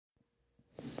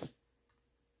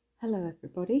Hello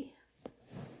everybody.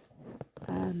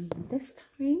 This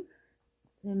time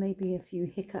there may be a few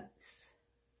hiccups.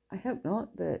 I hope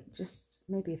not, but just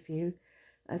maybe a few,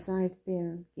 as I've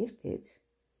been gifted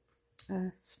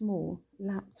a small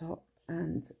laptop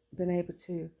and been able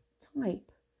to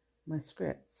type my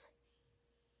scripts.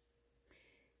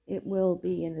 It will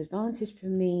be an advantage for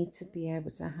me to be able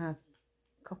to have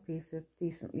copies of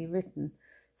decently written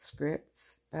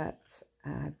scripts, but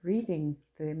reading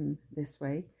them this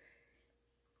way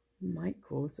might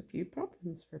cause a few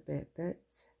problems for a bit, but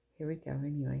here we go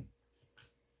anyway.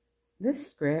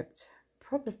 This script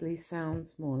probably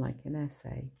sounds more like an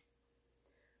essay,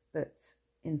 but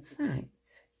in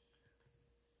fact,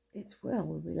 it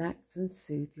will relax and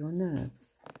soothe your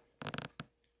nerves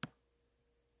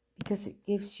because it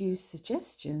gives you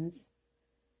suggestions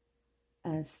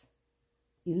as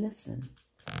you listen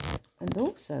and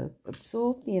also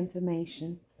absorb the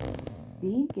information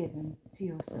being given to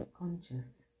your subconscious.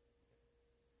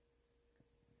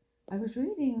 I was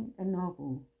reading a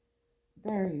novel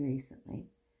very recently,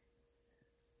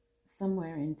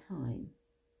 Somewhere in Time,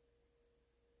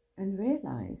 and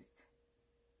realized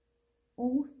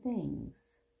all things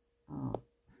are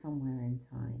somewhere in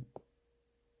time.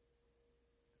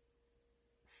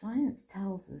 Science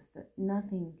tells us that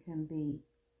nothing can be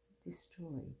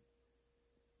destroyed.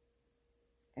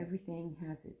 Everything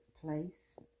has its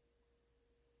place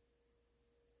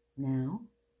now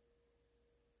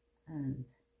and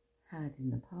had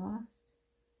in the past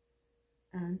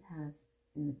and has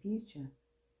in the future.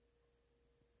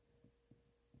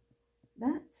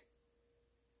 That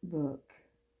book,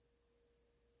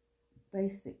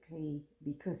 basically,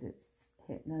 because it's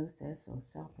hypnosis or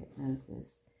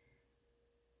self-hypnosis,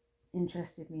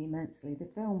 interested me immensely.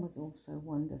 The film was also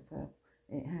wonderful.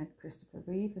 It had Christopher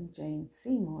Reeve and Jane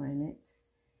Seymour in it,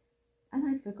 and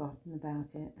I'd forgotten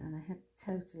about it, and I had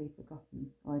totally forgotten,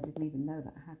 or I didn't even know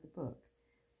that I had the book.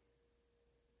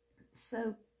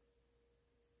 So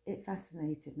it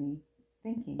fascinated me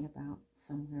thinking about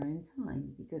Somewhere in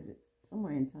Time, because it's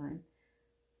somewhere in time.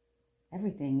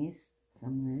 Everything is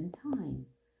somewhere in time.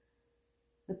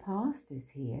 The past is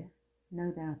here,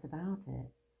 no doubt about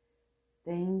it.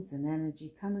 Things and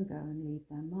energy come and go and leave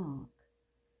their mark.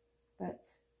 But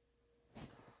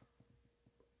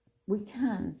we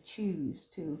can choose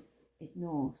to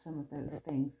ignore some of those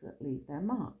things that leave their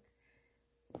mark.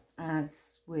 As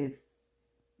with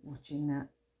watching that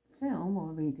film or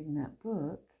reading that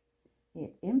book,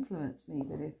 it influenced me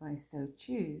that if I so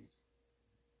choose,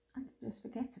 I can just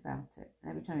forget about it.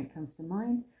 Every time it comes to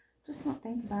mind, just not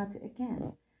think about it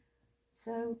again.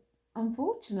 So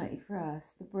unfortunately for us,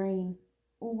 the brain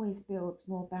always builds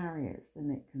more barriers than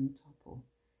it can topple,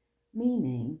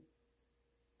 meaning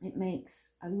it makes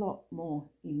a lot more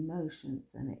emotions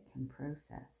than it can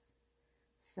process.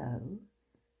 So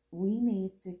we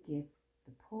need to give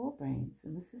the poor brain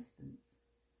some assistance.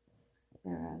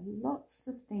 There are lots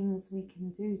of things we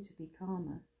can do to be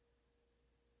calmer.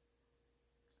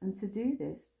 And to do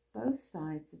this, both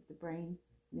sides of the brain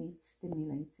need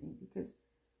stimulating, because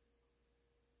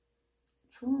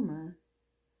trauma,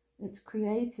 it's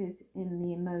created in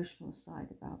the emotional side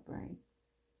of our brain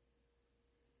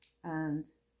and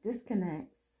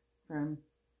disconnects from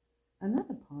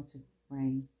another part of the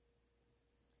brain.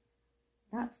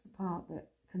 That's the part that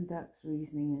conducts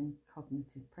reasoning and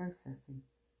cognitive processing.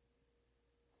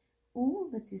 All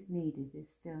that is needed is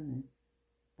stillness,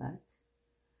 but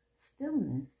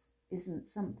stillness isn't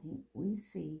something we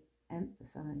see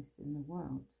emphasized in the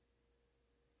world.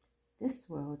 This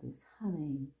world is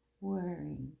humming,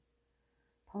 whirring,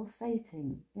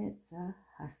 pulsating. It's a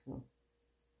hustle.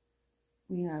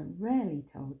 We are rarely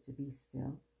told to be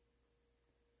still.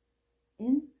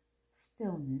 In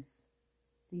stillness,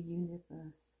 the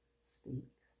universe speaks.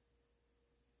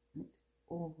 It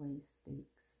always speaks.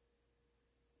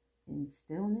 In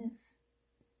stillness,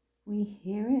 we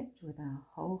hear it with our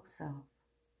whole self.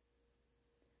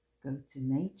 Go to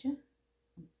nature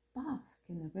and bask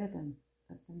in the rhythm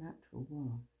of the natural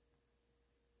world.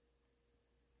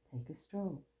 Take a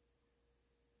stroll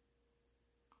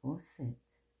or sit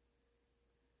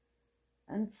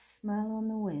and smell on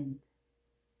the wind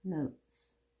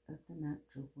notes of the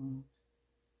natural world.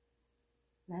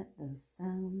 Let those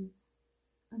sounds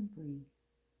and breathe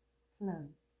flow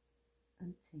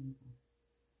and tingle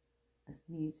as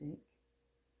music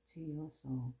to your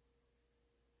soul.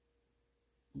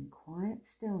 In quiet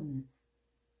stillness,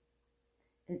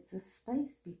 it's a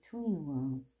space between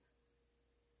worlds,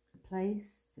 a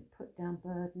place to put down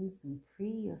burdens and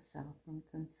free yourself from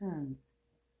concerns.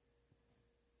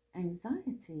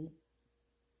 Anxiety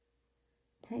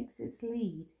takes its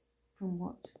lead from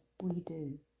what we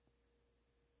do.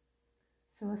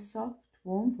 So a soft,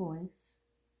 warm voice,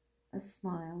 a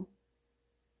smile,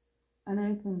 an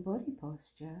open body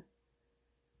posture,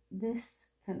 this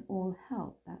can all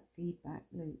help that feedback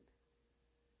loop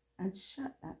and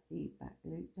shut that feedback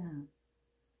loop down,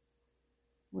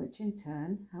 which in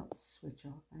turn helps switch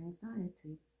off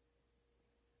anxiety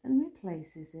and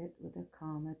replaces it with a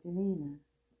calmer demeanour.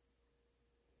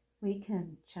 We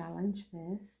can challenge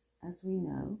this, as we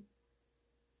know,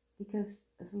 because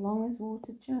as long as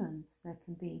water churns, there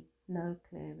can be no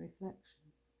clear reflection.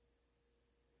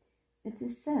 It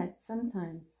is said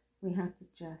sometimes we have to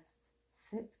just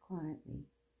sit quietly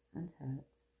and hurt.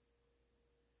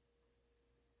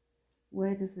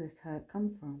 Where does this hurt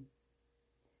come from?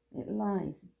 It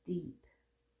lies deep,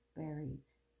 buried,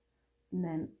 and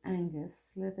then anger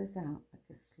slithers out like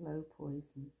a slow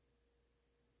poison.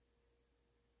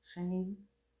 Shame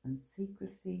and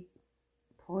secrecy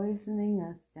poisoning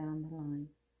us down the line.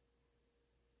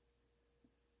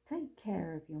 Take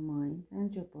care of your mind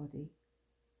and your body.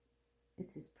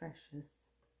 It is precious.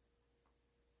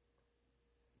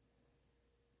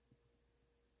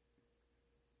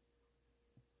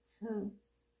 So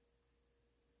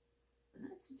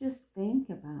let's just think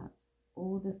about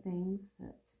all the things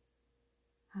that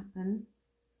happen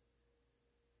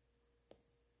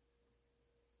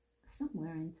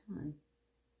somewhere in time.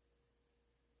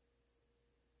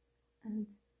 And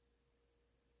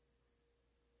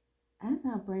as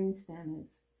our brainstem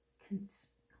is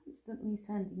constantly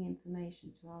sending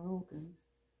information to our organs,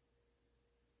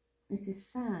 it is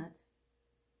sad.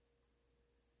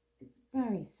 It's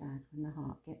very sad when the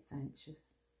heart gets anxious.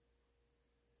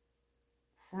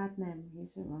 Sad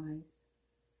memories arise.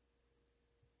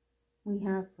 We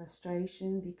have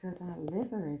frustration because our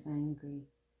liver is angry.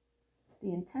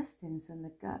 The intestines and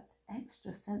the gut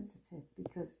extra sensitive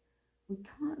because we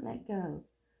can't let go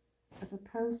of a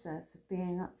process of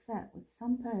being upset with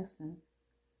some person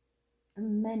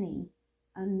and many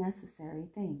unnecessary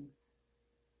things.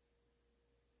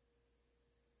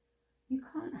 You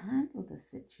can't handle the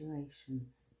situations.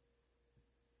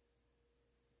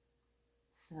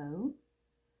 So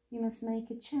you must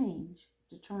make a change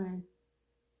to try and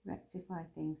rectify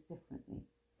things differently.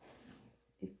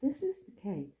 If this is the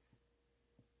case,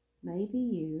 maybe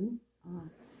you are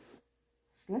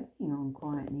slipping on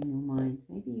quietening your mind.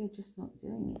 Maybe you're just not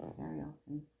doing it very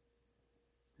often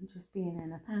and just being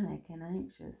in a panic and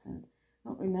anxious and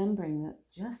not remembering that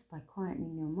just by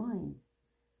quietening your mind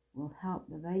will help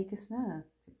the vagus nerve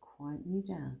to quieten you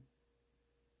down.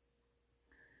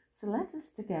 So let us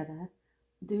together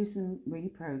do some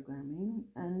reprogramming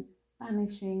and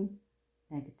banishing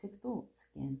negative thoughts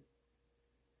again.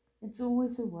 It's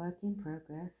always a work in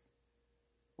progress.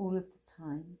 All of the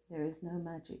time. There is no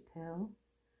magic pill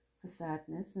for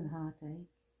sadness and heartache.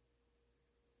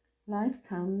 Life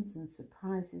comes and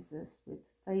surprises us with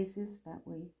phases that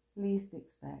we least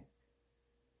expect.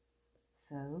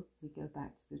 So we go back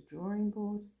to the drawing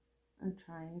board and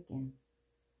try again.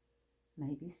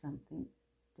 Maybe something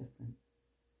different.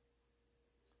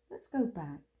 Let's go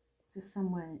back to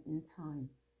somewhere in time.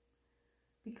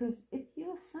 Because if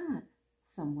you're sad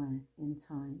somewhere in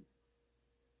time,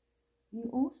 you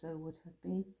also would have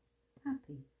been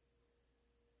happy.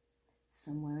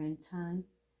 Somewhere in time,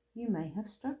 you may have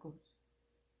struggled.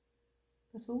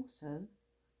 But also,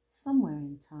 somewhere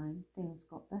in time, things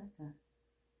got better.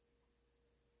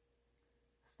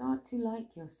 Start to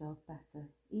like yourself better,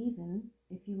 even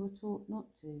if you were taught not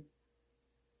to.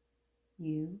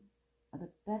 You are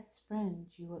the best friend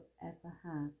you will ever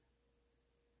have.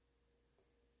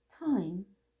 Time,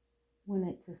 when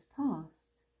it has passed,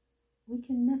 we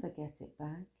can never get it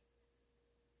back.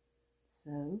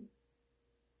 So,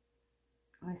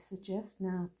 I suggest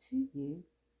now to you,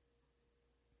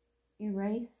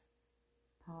 erase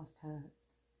past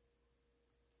hurts.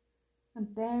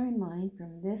 And bear in mind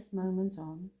from this moment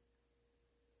on,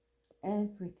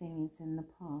 everything is in the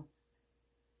past.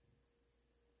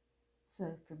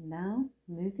 So from now,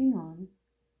 moving on,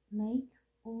 make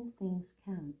all things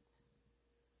count.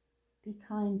 Be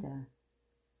kinder.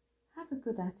 Have a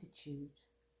good attitude.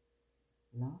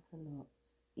 Laugh a lot,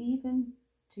 even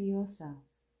to yourself.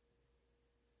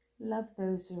 Love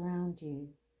those around you.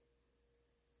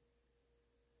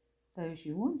 Those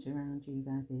you want around you,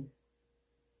 that is.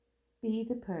 Be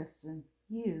the person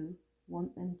you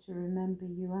want them to remember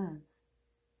you as.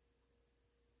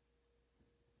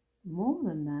 More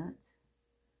than that,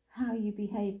 how you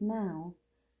behave now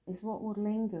is what will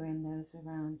linger in those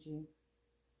around you.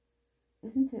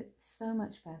 Isn't it so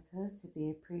much better to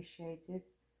be appreciated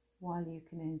while you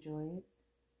can enjoy it?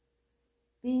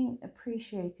 Being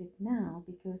appreciated now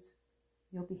because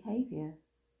your behaviour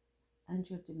and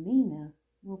your demeanour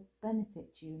will benefit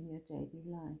you in your daily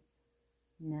life,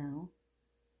 now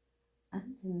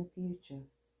and in the future.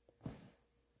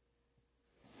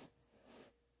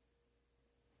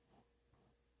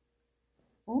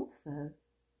 Also,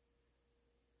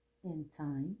 in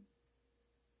time,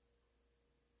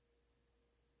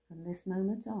 from this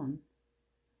moment on,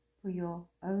 for your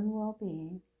own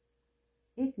well-being,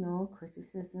 ignore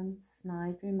criticism,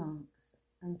 snide remarks,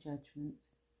 and judgment.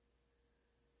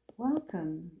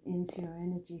 Welcome into your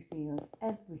energy field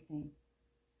everything.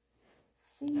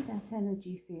 See that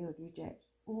energy field reject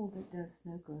all that does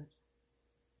no good.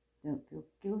 Don't feel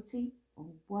guilty or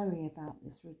worry about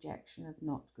this rejection of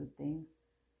not good things,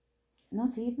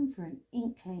 not even for an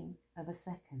inkling of a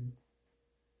second.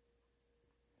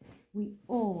 We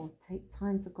all take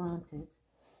time for granted,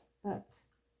 but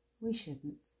we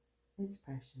shouldn't. It's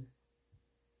precious.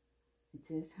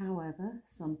 It is, however,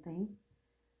 something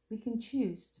we can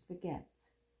choose to forget,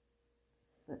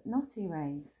 but not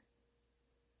erase.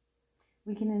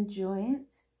 We can enjoy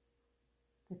it,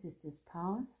 that it is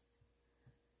past,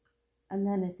 and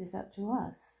then it is up to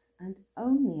us, and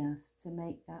only us, to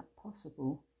make that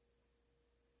possible.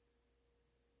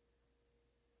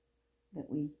 That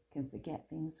we can forget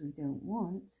things we don't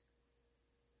want.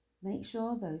 Make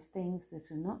sure those things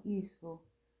that are not useful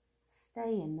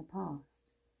stay in the past.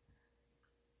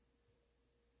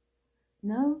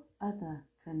 No other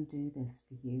can do this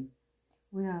for you.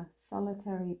 We are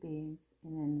solitary beings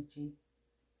in energy.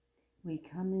 We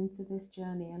come into this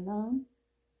journey alone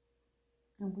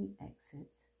and we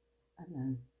exit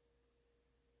alone.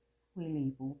 We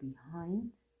leave all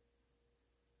behind.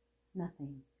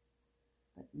 Nothing,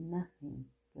 but nothing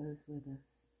goes with us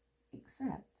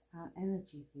except our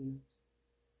energy field.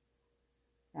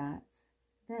 That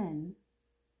then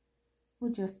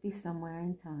will just be somewhere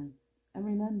in time, a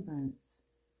remembrance.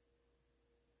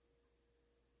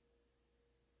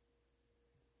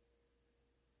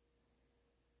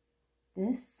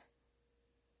 This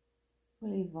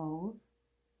will evolve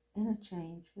in a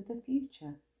change for the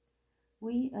future.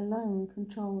 We alone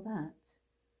control that.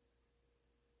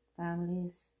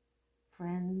 Families,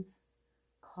 friends,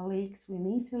 colleagues we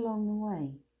meet along the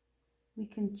way, we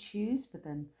can choose for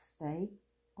them to stay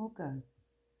or go,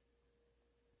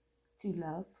 to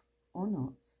love or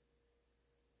not,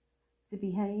 to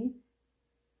behave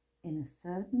in a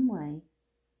certain way.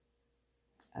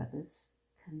 Others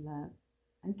can love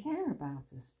and care about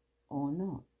us or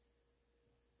not.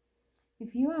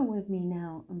 If you are with me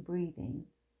now and breathing,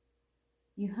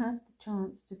 you have the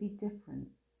chance to be different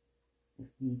if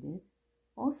needed,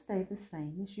 or stay the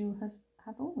same as you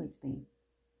have always been.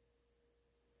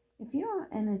 If you are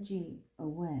energy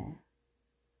aware,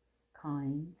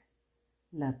 kind,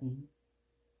 loving,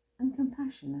 and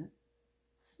compassionate,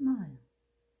 smile.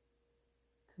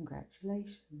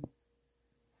 Congratulations.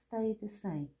 Stay the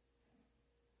same.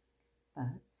 But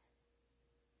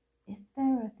if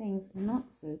there are things not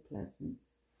so pleasant,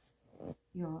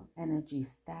 your energy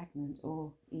stagnant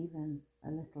or even a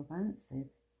little rancid,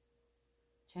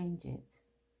 change it.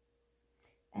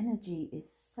 Energy is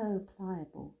so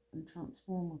pliable and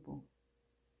transformable.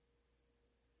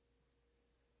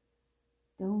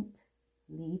 Don't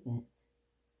leave it.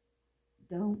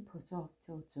 Don't put off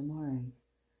till tomorrow.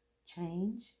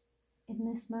 Change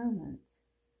in this moment.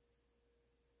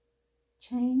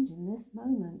 Change in this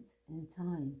moment in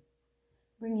time.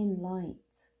 Bring in light,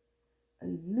 a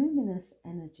luminous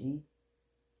energy.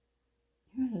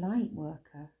 You're a light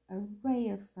worker, a ray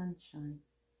of sunshine.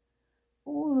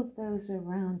 All of those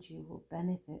around you will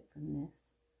benefit from this,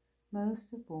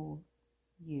 most of all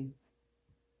you.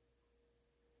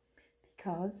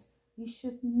 Because you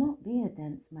should not be a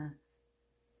dense mass,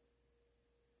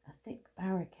 a thick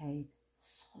barricade,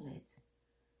 solid,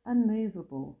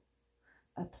 unmovable,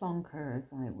 a plonker, as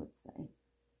I would say.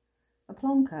 A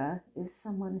plonker is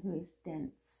someone who is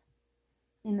dense,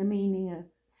 in the meaning of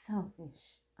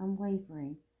selfish,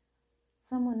 unwavering,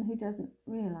 someone who doesn't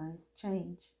realise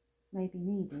change may be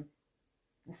needed,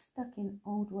 is stuck in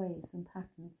old ways and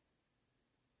patterns.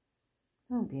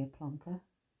 Don't be a plonker.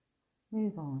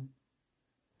 Move on.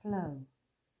 Flow.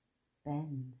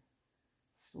 Bend.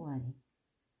 Sway.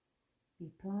 Be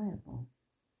pliable.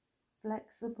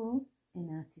 Flexible in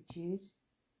attitude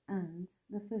and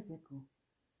the physical.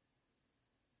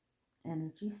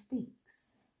 Energy speaks.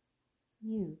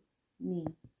 You, me,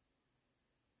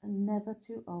 and never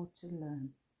too old to learn.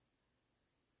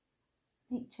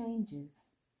 Make changes.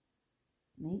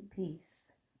 Make peace.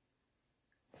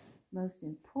 Most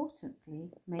importantly,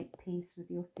 make peace with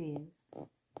your fears,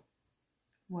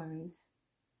 worries,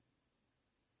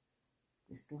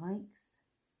 dislikes,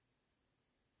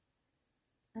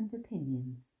 and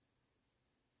opinions.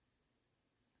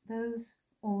 those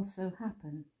also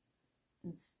happen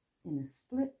in a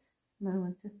split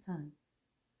moment of time.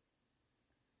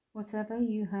 Whatever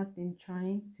you have been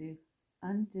trying to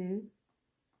undo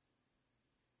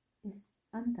is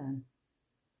undone.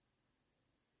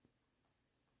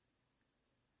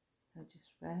 So just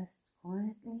rest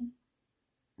quietly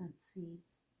and see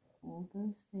all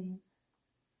those things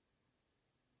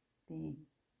being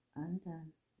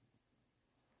undone,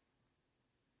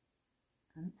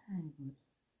 untangled.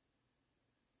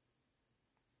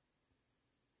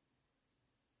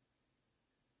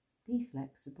 Be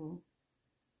flexible,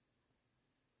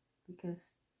 because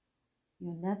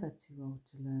you're never too old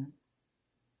to learn.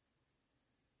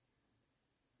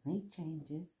 Make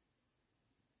changes,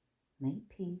 make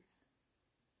peace.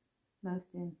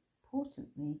 Most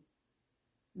importantly,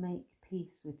 make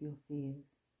peace with your fears,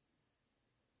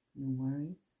 your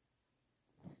worries,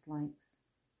 dislikes,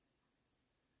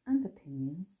 and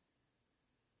opinions.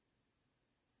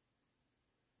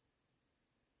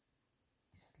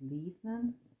 Just leave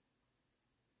them,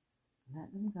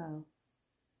 let them go.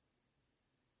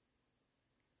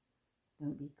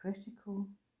 Don't be critical.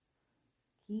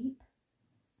 Keep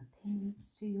opinions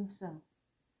to yourself.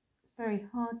 It's very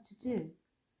hard to do,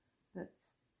 but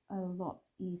a lot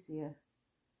easier.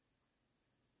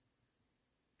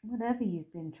 Whatever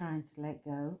you've been trying to let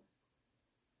go,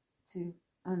 to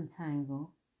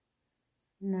untangle,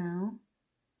 now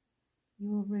you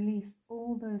will release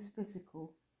all those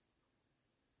physical,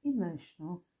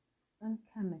 emotional, and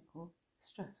chemical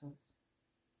stressors.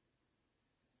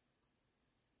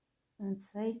 And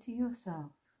say to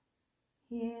yourself,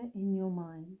 here in your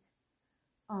mind,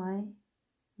 I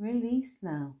release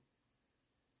now,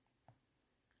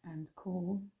 and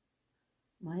call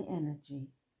my energy.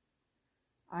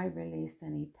 I release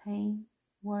any pain,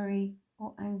 worry,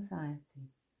 or anxiety.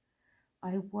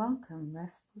 I welcome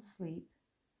restful sleep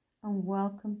and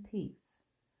welcome peace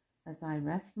as I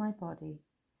rest my body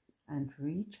and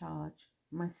recharge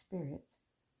my spirit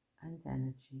and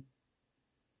energy.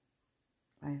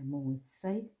 I am always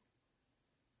safe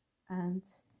and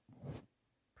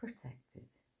protected.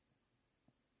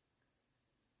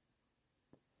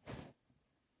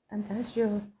 And as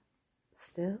you're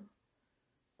still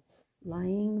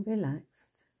lying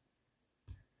relaxed,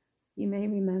 you may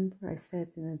remember I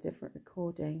said in a different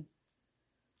recording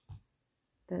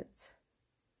that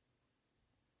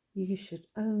you should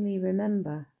only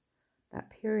remember that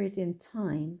period in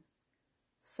time,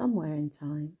 somewhere in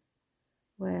time,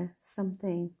 where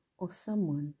something or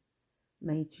someone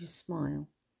made you smile.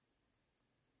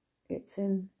 It's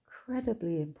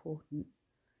incredibly important.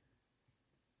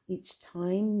 Each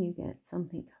time you get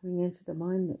something coming into the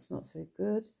mind that's not so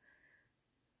good,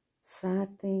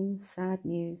 sad things, sad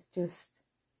news, just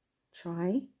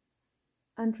try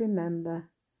and remember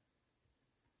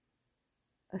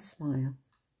a smile.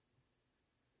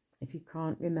 If you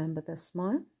can't remember the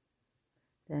smile,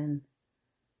 then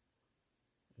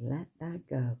let that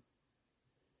go.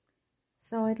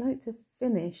 So I'd like to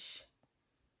finish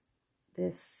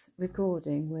this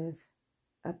recording with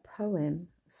a poem,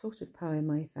 a sort of poem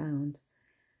I found,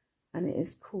 and it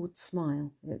is called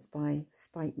Smile. It's by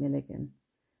Spike Milligan.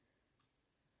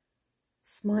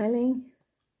 Smiling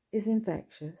is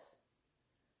infectious.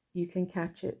 You can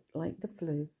catch it like the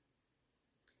flu.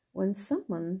 When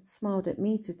someone smiled at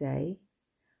me today,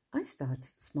 I started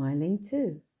smiling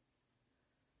too.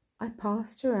 I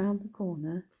passed around the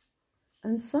corner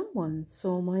and someone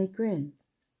saw my grin.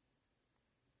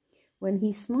 When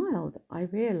he smiled, I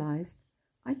realized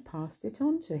I'd passed it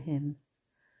on to him.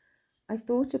 I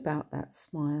thought about that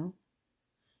smile,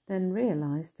 then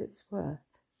realized its worth.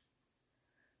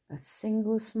 A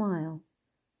single smile,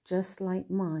 just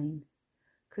like mine,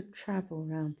 could travel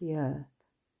round the earth.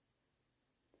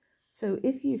 So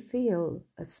if you feel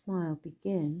a smile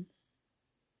begin,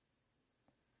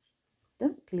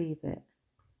 don't leave it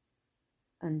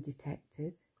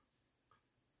undetected.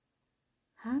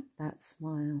 Have that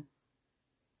smile.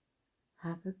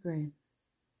 Have a grin.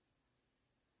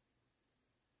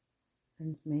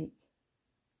 And make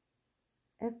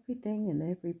everything and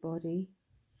everybody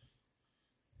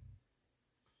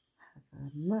have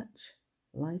a much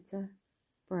lighter,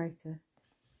 brighter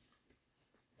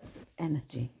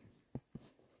energy.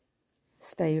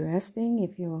 Stay resting.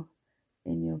 If you're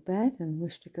in your bed and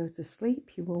wish to go to sleep,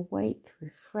 you will wake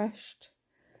refreshed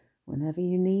whenever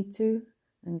you need to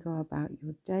and go about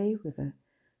your day with a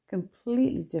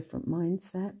completely different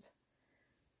mindset.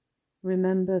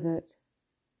 Remember that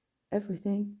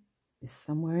everything is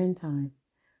somewhere in time.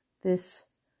 This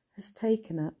has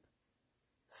taken up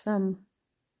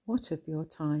somewhat of your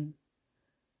time,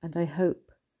 and I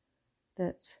hope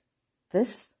that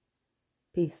this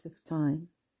piece of time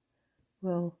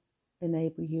will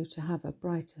enable you to have a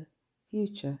brighter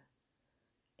future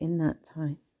in that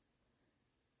time.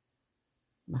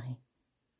 Bye.